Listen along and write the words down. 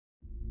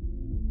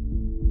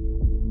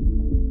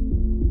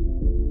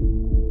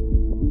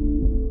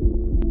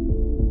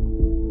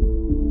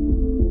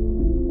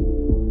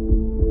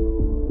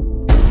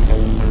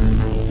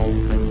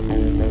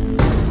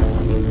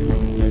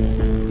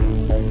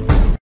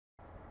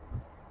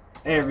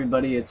Hey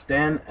everybody, it's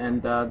Dan,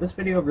 and this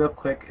video real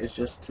quick is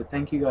just to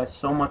thank you guys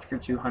so much for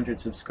 200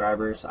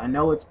 subscribers. I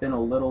know it's been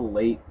a little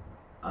late.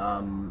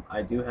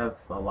 I do have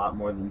a lot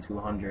more than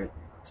 200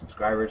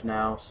 subscribers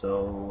now,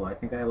 so I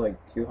think I have like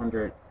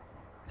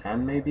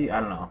 210 maybe? I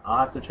don't know. I'll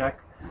have to check.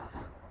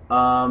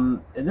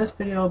 In this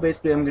video,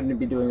 basically I'm going to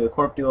be doing a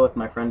corp duo with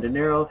my friend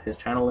Denieru. His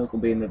channel link will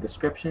be in the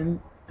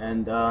description,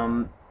 and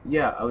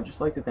yeah, I would just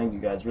like to thank you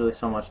guys really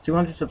so much.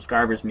 200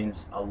 subscribers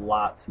means a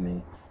lot to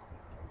me,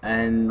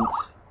 and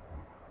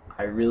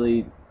I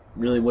really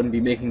wouldn't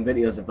be making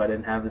videos if I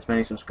didn't have this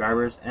many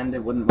subscribers, and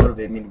it wouldn't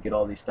motivate me to get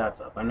all these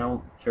stats up. I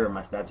know, sure,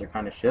 my stats are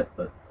kind of shit,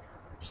 but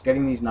just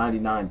getting these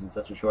 99s in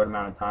such a short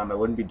amount of time, I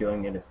wouldn't be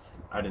doing it if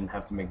I didn't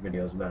have to make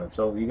videos about it.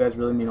 So you guys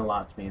really mean a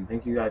lot to me, and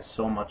thank you guys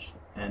so much,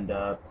 and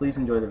please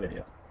enjoy the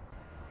video.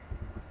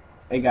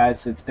 Hey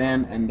guys, it's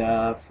Dan, and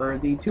for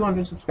the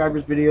 200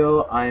 subscribers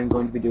video, I am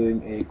going to be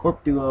doing a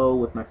corp duo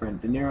with my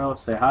friend Denieru.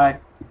 Say hi.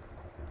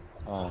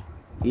 Uh,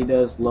 He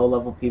does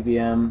low-level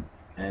PVM,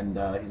 and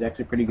he's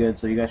actually pretty good,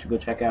 so you guys should go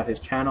check out his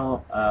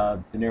channel,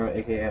 Denieru,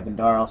 aka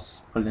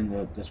TheDanRs. Put it in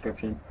the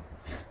description.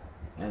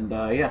 And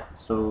yeah,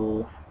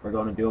 so we're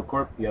going to do a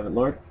corp. You have it,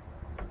 Lord?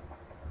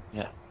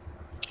 yeah,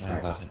 I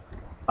Alright. got it.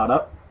 Pot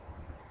up.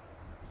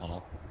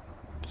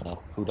 Put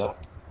up, hood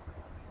up.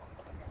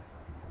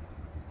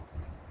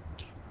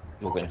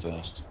 You're going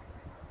first.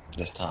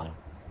 This time.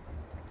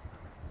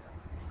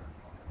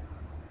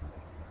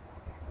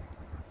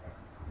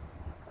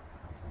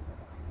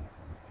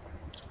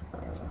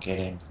 Get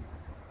in.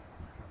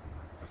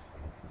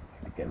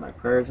 Get my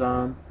prayers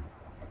on.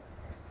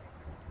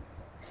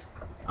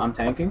 I'm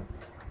tanking.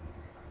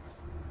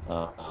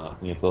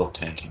 We are both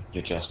tanking.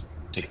 You're just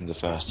taking the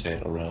first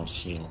hit around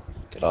shield.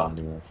 Get on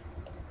the move.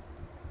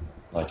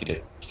 Like you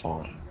did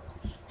before.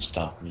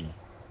 Stop me.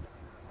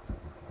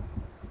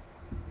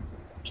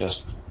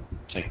 Just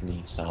take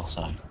me south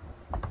side.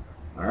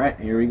 Alright,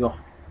 here we go.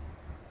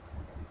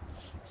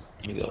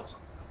 Here you go.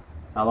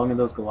 How long are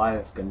those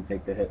Goliaths going to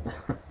take to hit?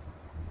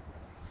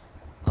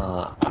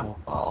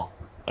 Well,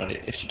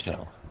 it should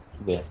help.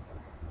 A bit.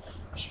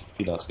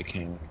 He loves the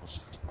king.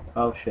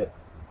 Oh shit.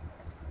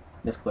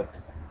 Misclicked.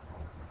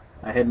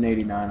 I hit an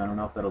 89. I don't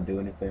know if that'll do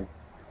anything.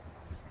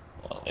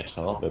 Well, it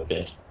helped a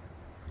bit.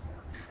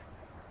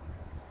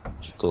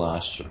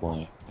 Glass should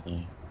like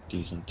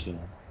decent too.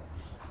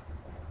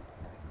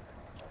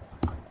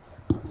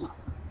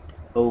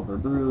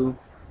 Overbrew.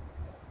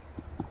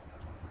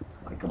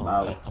 Like a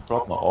mouse. I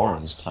brought my aura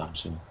this time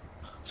too.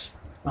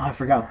 Oh, I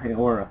forgot my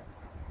aura.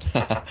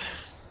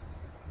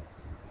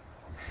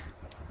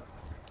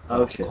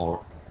 Oh The shit.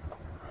 core.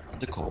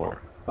 The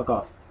core. Fuck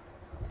off.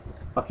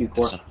 Fuck you,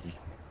 Core.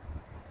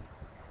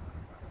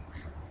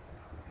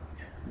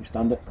 You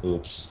stunned it?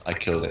 Oops, I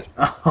killed it.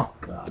 Oh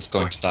god. It's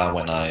going to die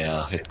when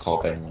I hit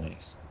Corp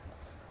anyways.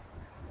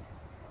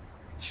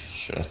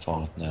 Should have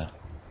thrown it now.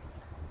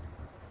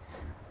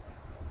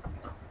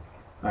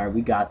 Alright,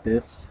 we got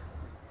this.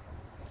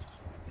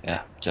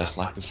 Yeah, just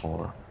like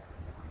before.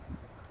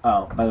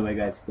 Oh, by the way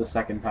guys, the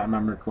second time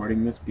I'm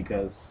recording this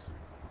because,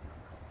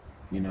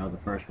 you know, the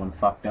first one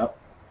fucked up.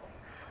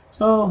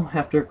 So,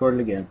 have to record it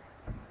again.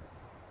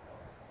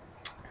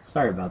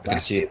 Sorry about You can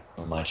that. see it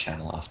on my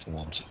channel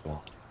afterwards if you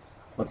want.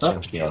 What's It's up?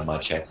 going to be on my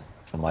channel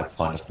from my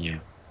point of view.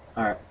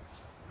 Alright.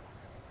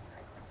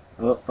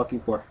 Oh, fuck you,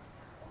 Core.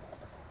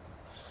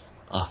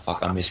 Ah, fuck,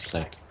 I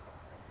misclicked.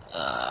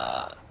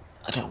 I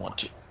don't want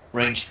to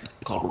range the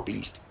Corporeal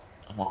beast.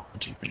 I want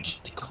to range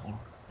the core.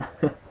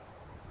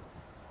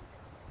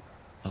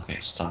 Okay,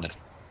 stunned it.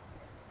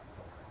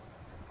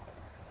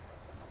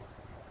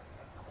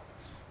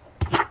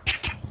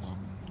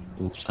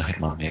 Oops, I hit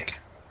my mic.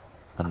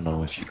 I don't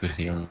know if you could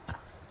hear that.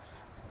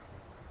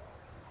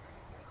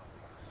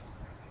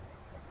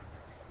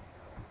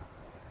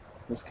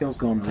 This kill's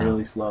going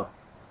really slow.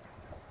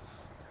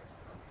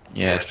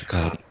 Yeah, it's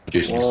because I'm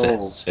using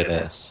Whoa.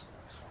 ZS.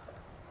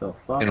 The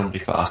fuck? It'll be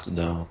faster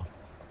though.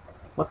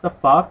 What the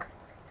fuck?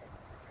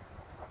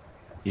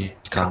 He's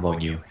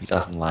comboing you. He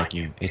doesn't like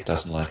you. It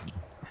doesn't like you.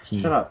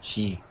 He, Shut up.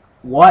 she.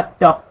 What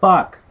the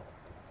fuck?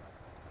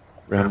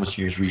 Ramos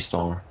use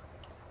restore.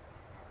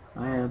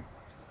 I am.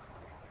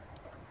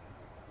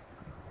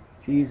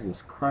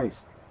 Jesus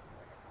Christ.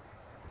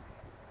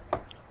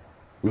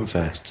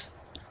 RuneFest.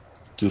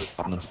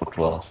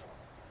 2012.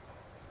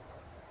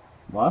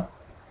 What?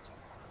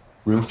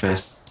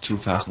 RuneFest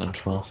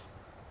 2012.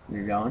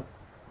 You're going?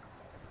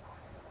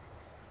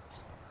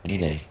 Any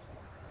day.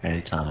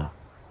 Any time.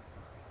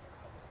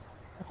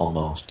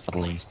 Almost, at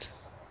least.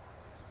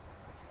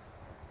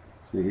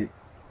 Sweet.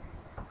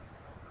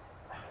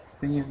 This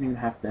thing isn't even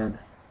half dead.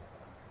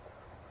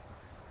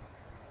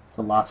 It's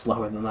a lot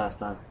slower than last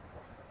time.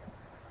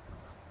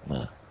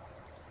 Nah.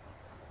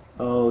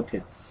 Oh,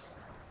 tits.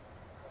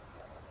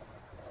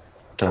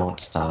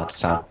 Don't start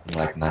sounding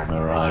like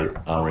Nightmare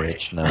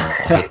RH now. I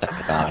hate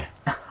that guy.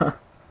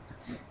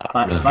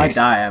 If I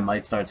die, I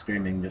might start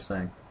screaming, just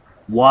saying.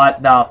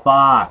 What the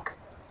fuck?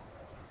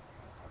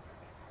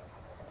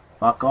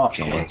 Fuck off,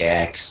 Core.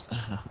 Jagex.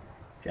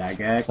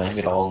 Jagex. Blame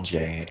it all,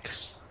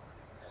 Jagex.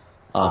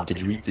 Did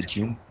you read the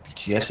June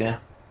BTS yet?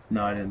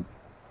 No, I didn't.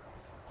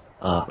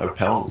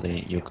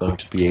 Apparently you're going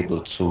to be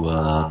able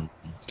to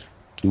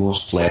do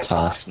flare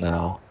tasks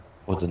now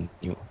with the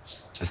new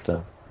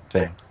system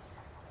thing.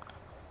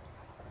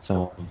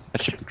 So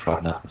that should be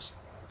quite nice.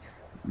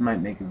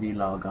 Might make a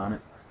vlog on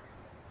it.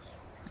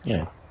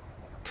 Yeah,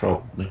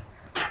 probably.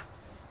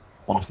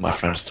 One of my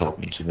friends told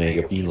me to make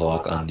a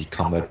vlog on the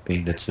combat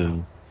beta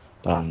too,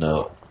 but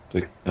no,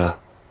 because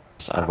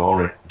I've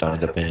already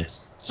done it a bit,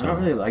 I don't so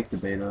really like the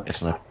beta.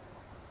 it's not.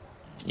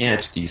 Yeah,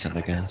 it's decent,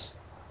 I guess.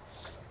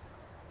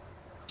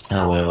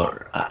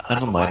 However, I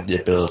don't mind the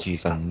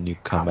abilities and the new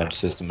combat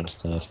system and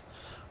stuff,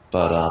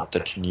 but the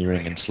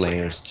engineering and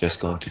Slayer is just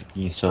going to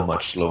be so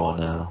much slower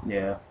now.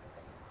 Yeah.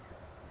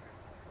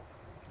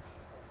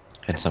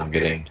 Hence I'm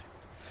getting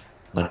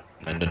like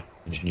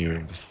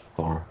engineering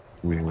before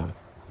rework.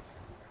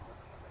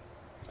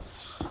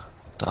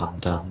 Dum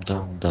dum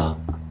dum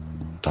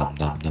dum dum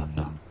dum dum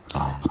dum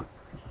dum.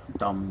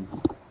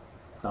 Dum.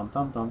 Dum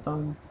dum dum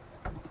dum.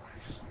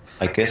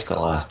 I guess the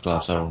last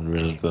gloves are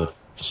really good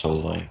for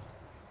soloing.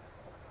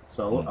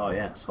 Solo? Oh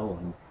yeah,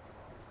 solo.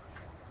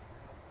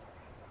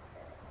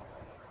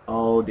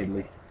 Oh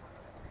diddly.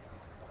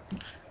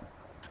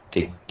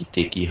 Diggy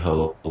diggy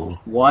hole.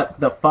 What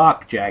the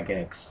fuck,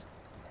 Jagex?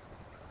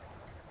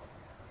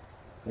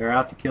 They're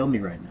out to kill me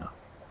right now.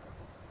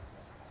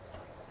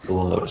 The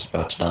overload is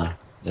about to die.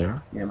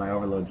 There? Yeah, my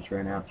overload just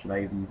ran out. Should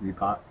I even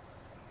repot?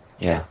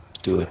 Yeah,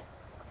 do it.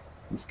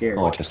 I'm scared.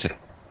 Oh, I just hit.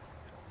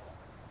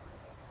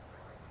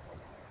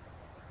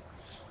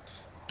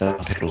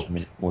 That hit was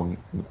me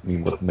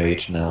with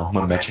mage now.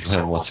 My magic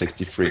level was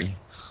 63.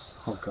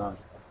 Oh god.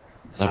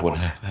 That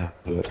wouldn't have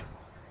hurt.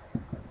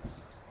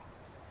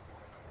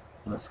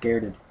 I'm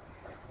scared.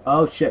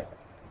 Oh shit.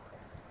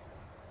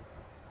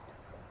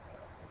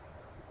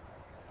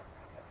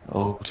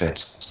 Oh,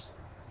 that's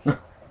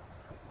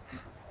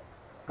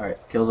Alright,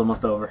 kill's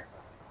almost over.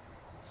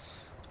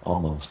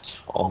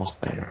 almost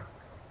there.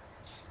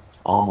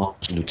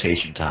 Almost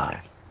mutation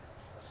time.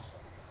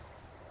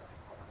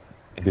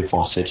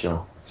 Before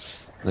sigil.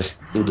 Let's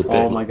do the Oh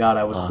battle. my god,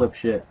 I would flip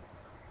shit.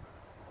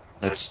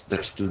 Let's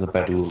do the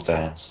battle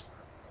dance.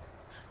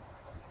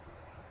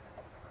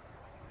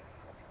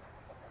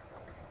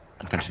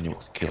 And continue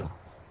with the kill.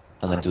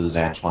 And then do the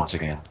dance once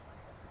again.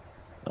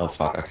 Oh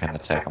fuck, I can't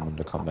attack, I'm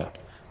under combat.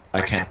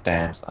 I can't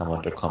dance, I'm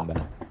under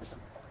combat.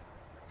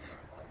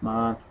 Come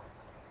on.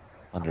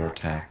 Under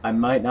attack. I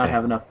might not Okay.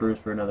 have enough brews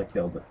for another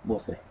kill, but we'll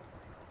see.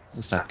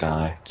 Who's that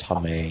guy?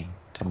 Tomato.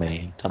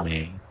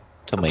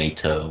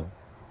 Tomato.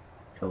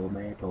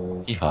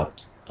 He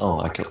hopped. Oh,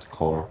 I killed the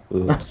core.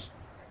 Oops.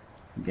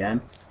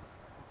 Again?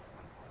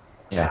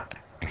 Yeah,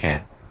 I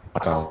can.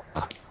 But I'll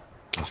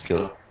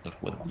kill it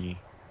with the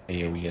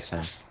AoE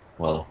attack.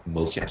 Well,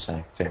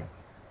 multi-attack thing.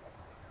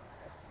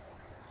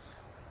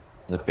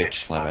 The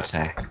bitch slam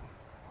attack.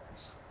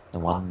 The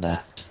one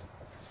that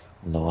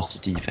lowers the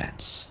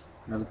defense.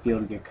 How's it feel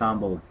to get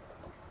comboed?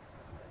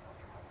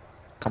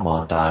 Come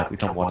on, die. We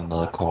don't want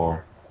another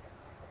core.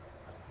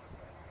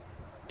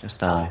 Just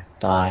die.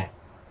 Die.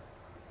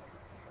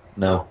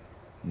 No.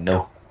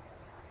 No.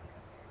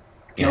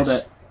 Killed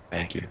Yes. it.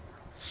 Thank you.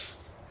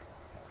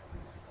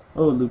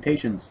 Oh,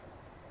 lutations.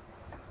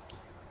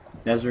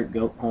 Desert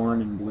goat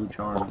horn and blue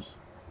charms.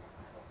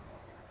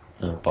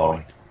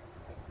 Boring.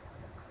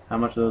 How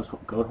much are those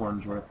goat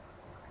horns worth?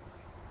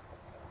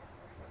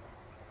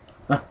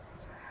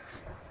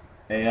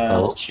 Hey,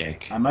 I'll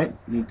check. I might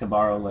need to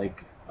borrow,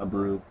 like, a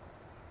brew.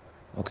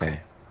 Okay.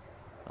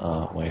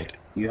 Wait.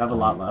 Do you have a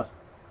lot left?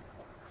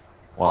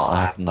 Well,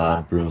 I have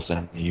 9 brews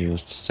and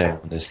used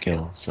 7 this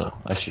kill, so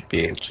I should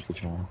be able to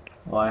give you one.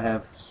 Well, I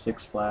have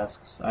 6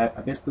 flasks. I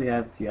basically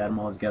have, if you add them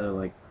all together,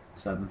 like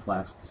 7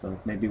 flasks, so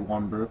maybe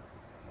 1 brew.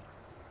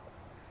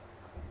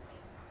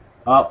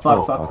 Oh, fuck,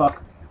 Oh, fuck, fuck.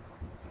 fuck.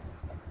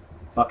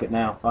 Fuck it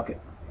now, fuck it.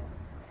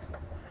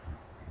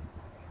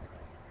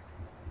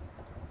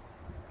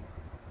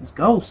 Let's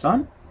go,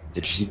 son.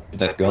 Did you see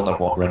that girl that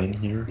walked right in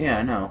here? Yeah,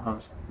 I know.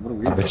 What a I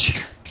weirdo. bet she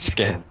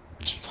again.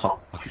 It's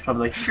spawned. She's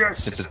probably like, shit.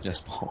 Since it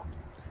just spawned.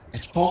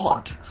 It's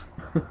spawned!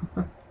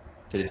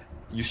 Did it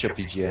use your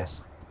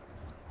PGS?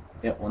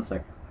 Yep, 1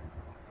 sec.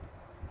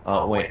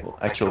 Wait,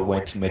 actually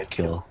wait to mid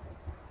kill.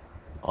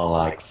 Or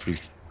like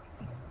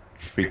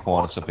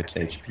 3/4 of its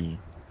HP.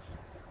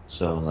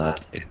 So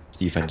that its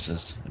defense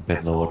is a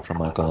bit lowered from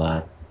my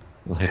line.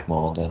 Will hit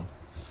more than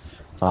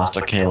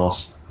faster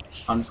kills.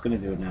 I'm just gonna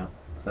do it now,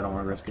 because I don't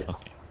want to risk it.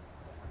 Okay.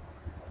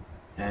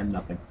 And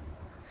nothing.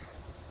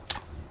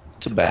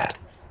 Too bad.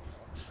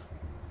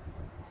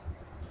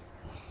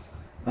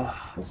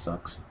 Ah, this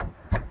sucks.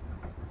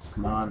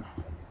 Come on.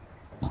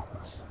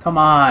 Come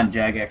on,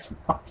 Jagex.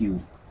 Fuck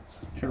you.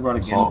 Should have brought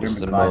a Hog is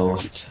the German visor.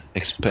 most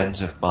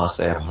expensive boss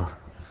ever.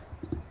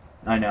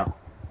 I know.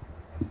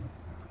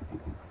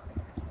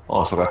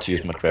 Oh, I forgot to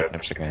use my dread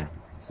nips again.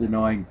 It's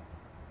annoying.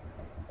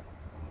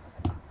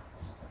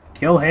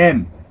 Kill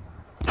him!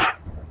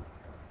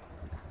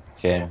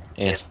 Yeah,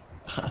 it.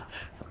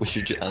 We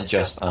should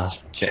just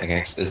ask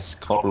Jagex, is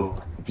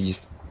Corporeal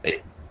Beast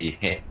a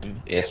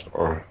him, it,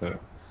 or her?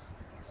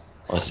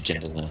 Or is it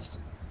gentleness?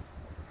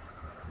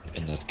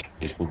 In that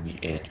case, would be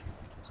it.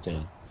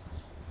 Still.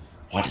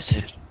 What is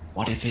it?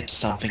 What if it's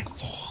something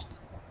fourth?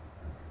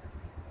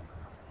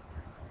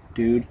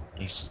 Dude,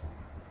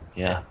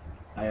 Yeah.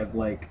 I have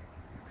like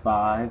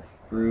 5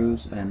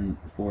 brews and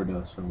 4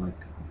 doughs, so like,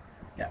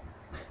 yeah,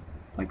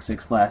 like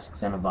 6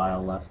 flasks and a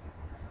vial left.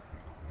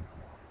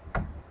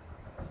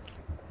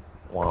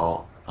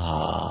 Well,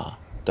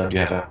 don't you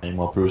have any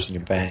more brews in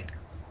your bank?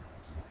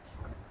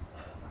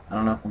 I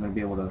don't know if I'm gonna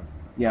be able to.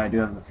 Yeah, I do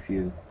have a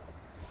few.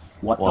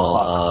 What the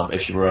Well, fuck?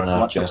 if you run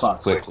out, What the just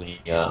fuck?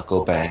 quickly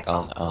go back.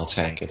 I'll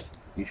tank it.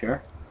 You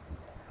sure?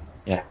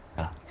 Yeah.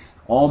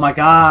 Oh my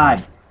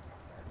god!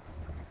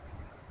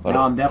 But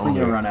Now I'm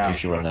definitely only gonna run out.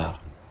 if you run out.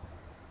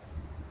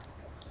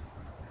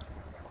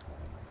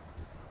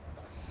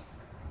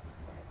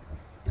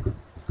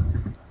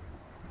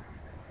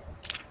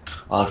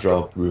 I'll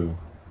drop brew.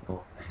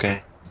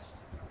 Okay.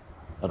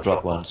 I'll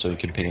drop one so you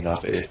can pick it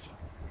off if.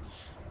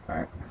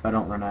 Alright, if I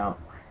don't run out.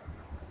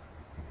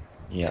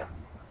 Yeah.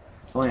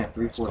 It's only at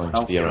It's 3/4 going to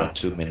health. be So. around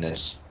 2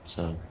 minutes.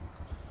 So.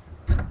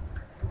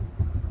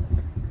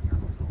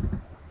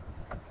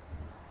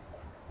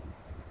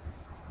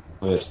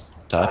 Wait,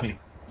 typing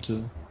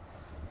too?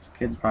 This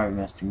kid's probably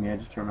messaging me. I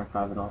just turned my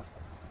private off.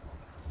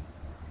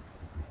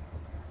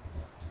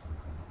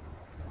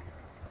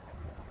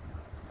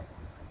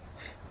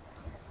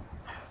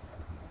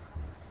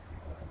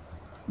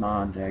 Come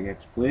on, Jagex,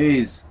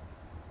 please.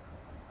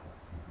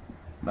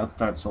 I'm about to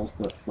start soul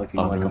split flicking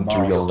I'm like a going to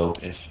boss.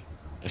 reload if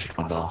it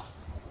went off.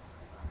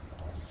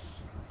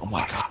 Oh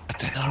my god, the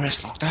TheDanRs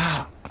is locked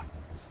out!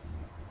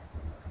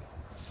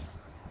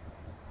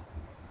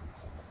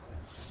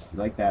 You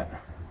like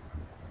that?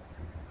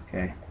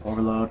 Okay,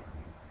 overload.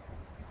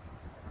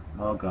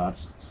 Oh god.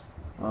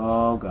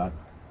 Oh god.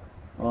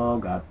 Oh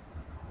god.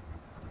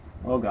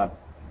 Oh god.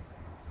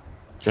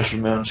 Just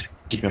remember to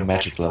keep your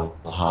magic level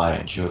high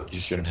and you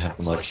shouldn't have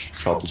much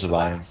trouble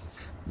surviving.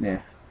 Yeah.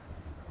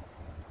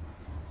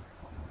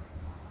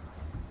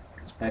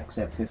 Specs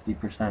at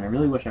 50%. I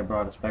really wish I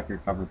brought a spec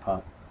recover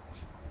pot.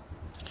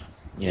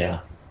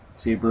 Yeah.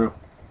 See a brew.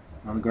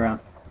 On the ground.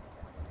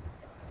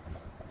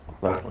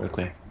 Right, real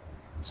quick.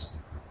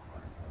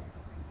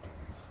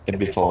 And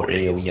before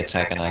AoE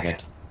attack and I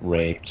get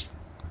raped.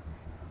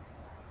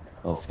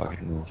 Oh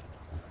fucking move.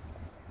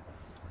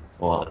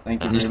 Well,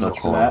 Thank you at very least no much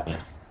for that. core.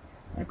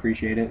 I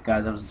appreciate it.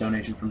 Guys, that was a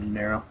donation from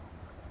Denieru.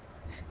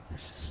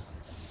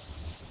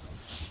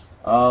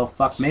 Oh,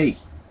 fuck me.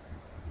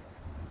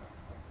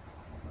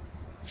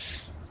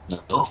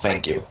 No,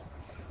 thank you.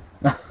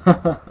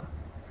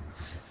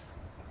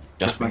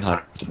 Just being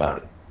honest about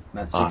it.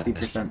 That's Honest.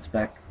 60%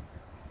 spec.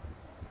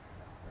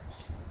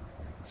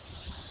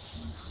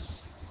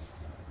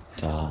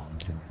 Dum,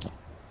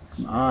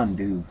 Come on,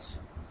 dudes.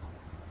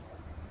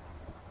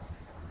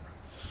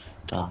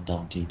 dum,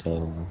 dum,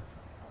 do.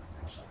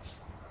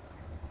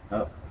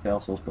 Oh, fail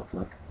soul split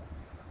flick.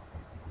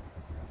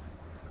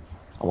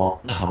 I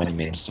wonder how many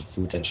minutes of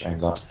footage I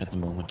got at the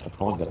moment. I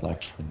probably got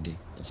like 20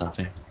 or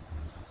something.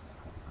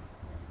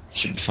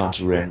 Should be fun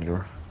to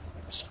render.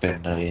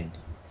 Spend that in.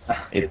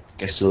 8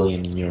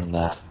 gazillion year on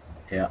that.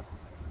 Yeah.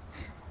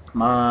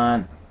 Come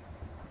on.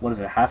 What is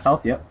it, half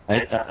health? Yep.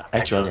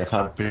 Actually, I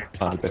found it pretty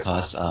funny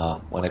because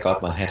when I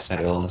got my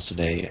headset earlier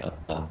today,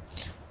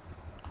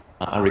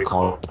 I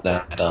recorded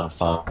that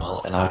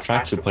file and I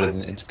tried to put it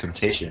into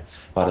Camtasia,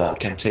 but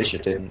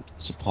Camtasia didn't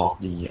support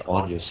the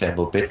audio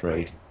sample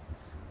bitrate.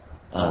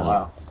 Oh,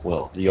 wow.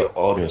 Well, the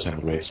audio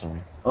sample rate,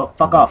 sorry. Oh,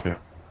 fuck off.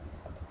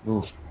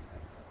 Move.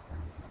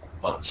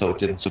 But, so it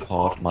didn't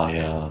support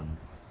my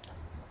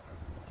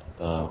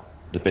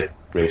the bit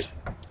rate.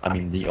 I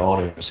mean the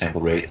audio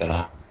sample rate that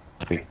I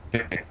be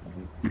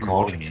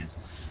recording in.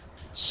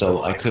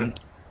 So I couldn't.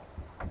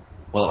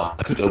 Well,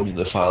 I could open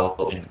the file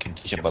in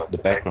Camtasia, but the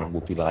background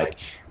would be like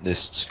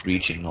this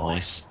screeching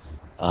noise.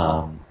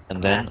 And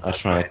then I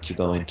tried to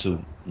go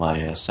into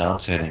my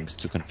sound settings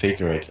to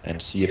configure it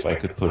and see if I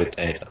could put it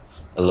at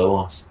a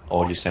lower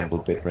audio sample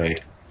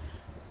bitrate.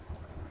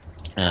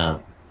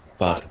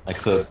 But I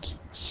could,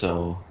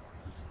 so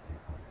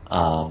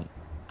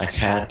I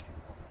can't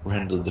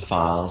render the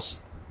files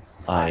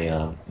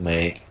I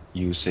make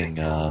using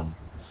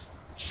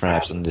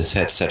fraps on this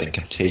headset in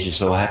Camtasia,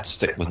 so I have to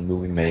stick with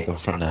Movie Maker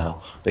for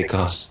now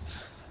because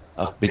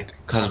of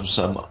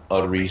some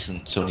odd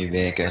reason Sony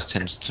Vegas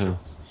tends to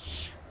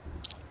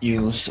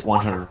use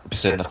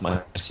 100% of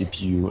my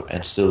CPU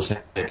and still take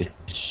a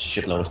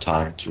shitload of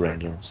time to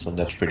render, so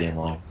that's pretty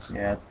annoying.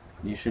 Yeah,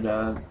 you should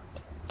I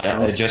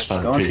just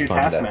found it go into pretty your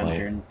funny task that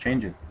manager way. and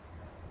change it.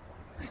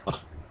 What?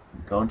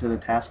 Go into the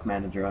task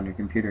manager on your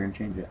computer and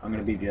change it. I'm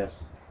gonna be Jess.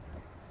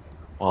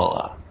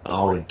 Well, I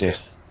already did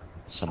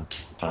some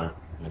time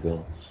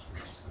ago.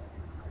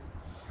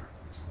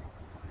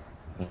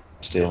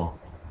 Still,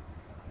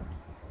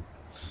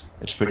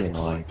 it's pretty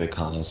annoying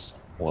because,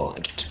 well,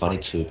 it's funny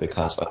too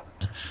because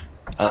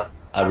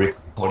I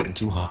recorded in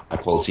too high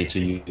quality to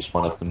use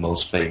one of the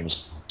most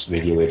famous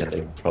video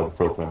editing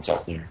programs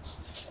out there.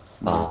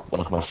 One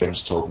of my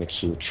friends told me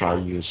to try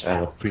use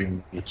Adobe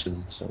Premiere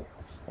too, so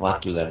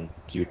want to learn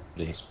few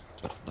things,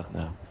 but not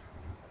now.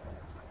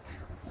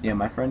 Yeah,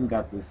 my friend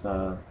got this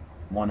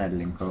one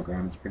editing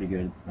program. It's pretty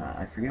good.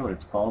 I forget what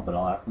it's called, but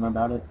I'll ask him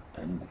about it,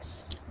 and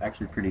it's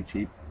actually pretty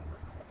cheap.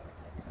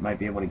 Might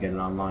be able to get it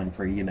online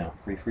for, you know,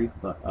 free,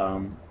 but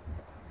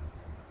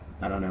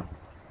I don't know.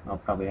 I'll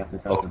probably have to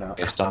test it out.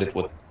 Okay, I started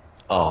with...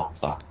 Oh,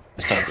 fuck.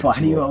 I started with Why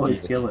do two you of always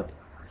these. kill it?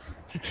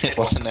 It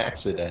was an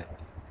accident.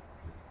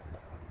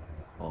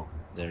 Oh,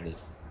 there it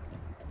is.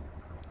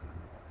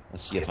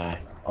 Let's see if I...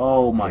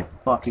 Oh my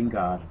fucking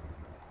god.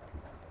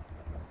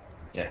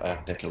 Yeah,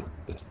 I killed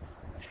it.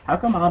 How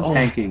come I'm Oh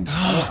tanking? my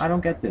I god!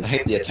 don't get I this.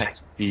 hate the attack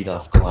speed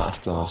of glass.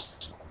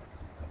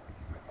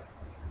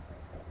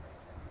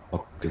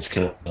 Oh, this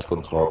kill that's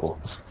going horrible.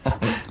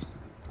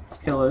 This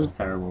killer is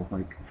terrible.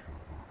 Like,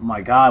 oh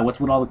my god, what's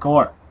with all the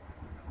core?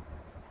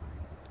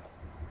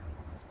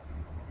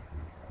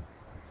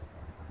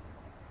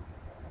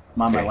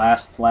 I'm on my Okay,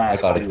 last I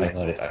flash, got it, too. I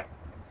got it,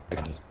 I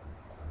got it.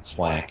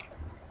 Swag.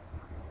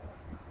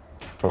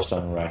 Press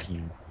down right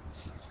here.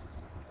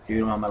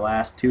 Dude, I'm on my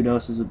last 2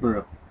 doses of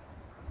brew.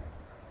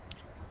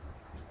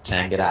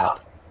 Tank it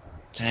out.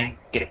 Tank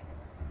it.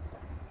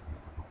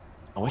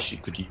 I wish you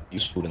could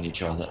use food on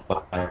each other,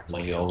 but my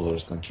YOLO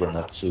is going to run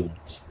out soon.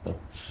 So,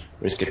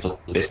 risk it for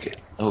the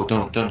biscuit. Oh,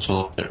 don't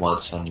swap it while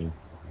it's on you.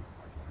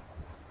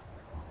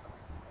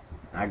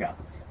 I got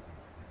this.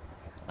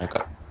 I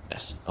got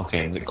this.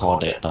 Okay, the core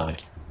dead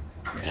died.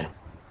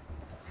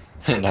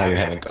 And now you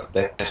haven't got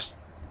this.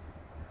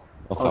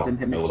 Oh, Oh, it fuck, didn't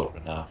hit me. YOLO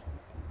now.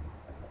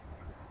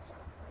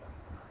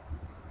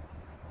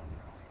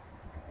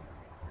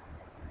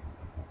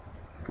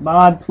 Come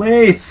on,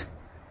 please!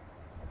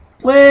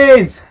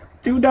 Please!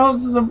 2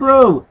 doses of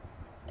brew!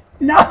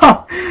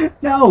 No!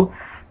 No!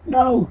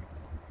 No!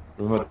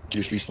 Remember to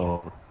use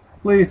restore.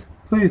 Please,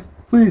 please,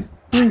 please,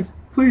 please,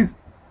 please.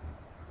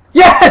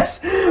 Yes!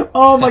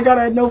 Oh my god,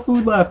 I had no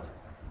food left.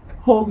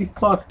 Holy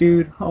fuck,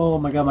 dude. Oh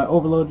my god, my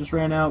overload just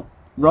ran out.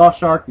 Raw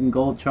shark and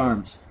gold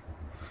charms.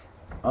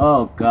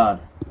 Oh god.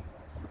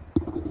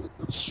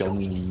 Show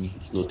me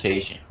the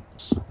rotations.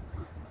 Is it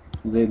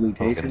Okay,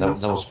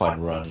 lutations? that was fine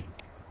running.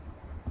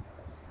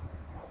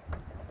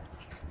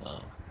 Oh,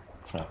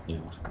 crap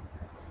news.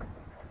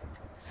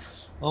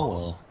 Oh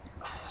well.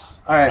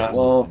 Alright, Crap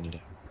well, news.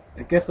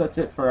 I guess that's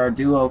it for our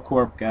Duo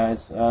Corp,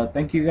 guys.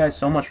 Thank you guys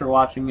so much for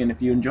watching, and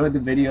if you enjoyed the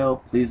video,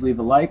 please leave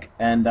a like,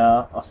 and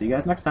I'll see you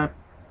guys next time.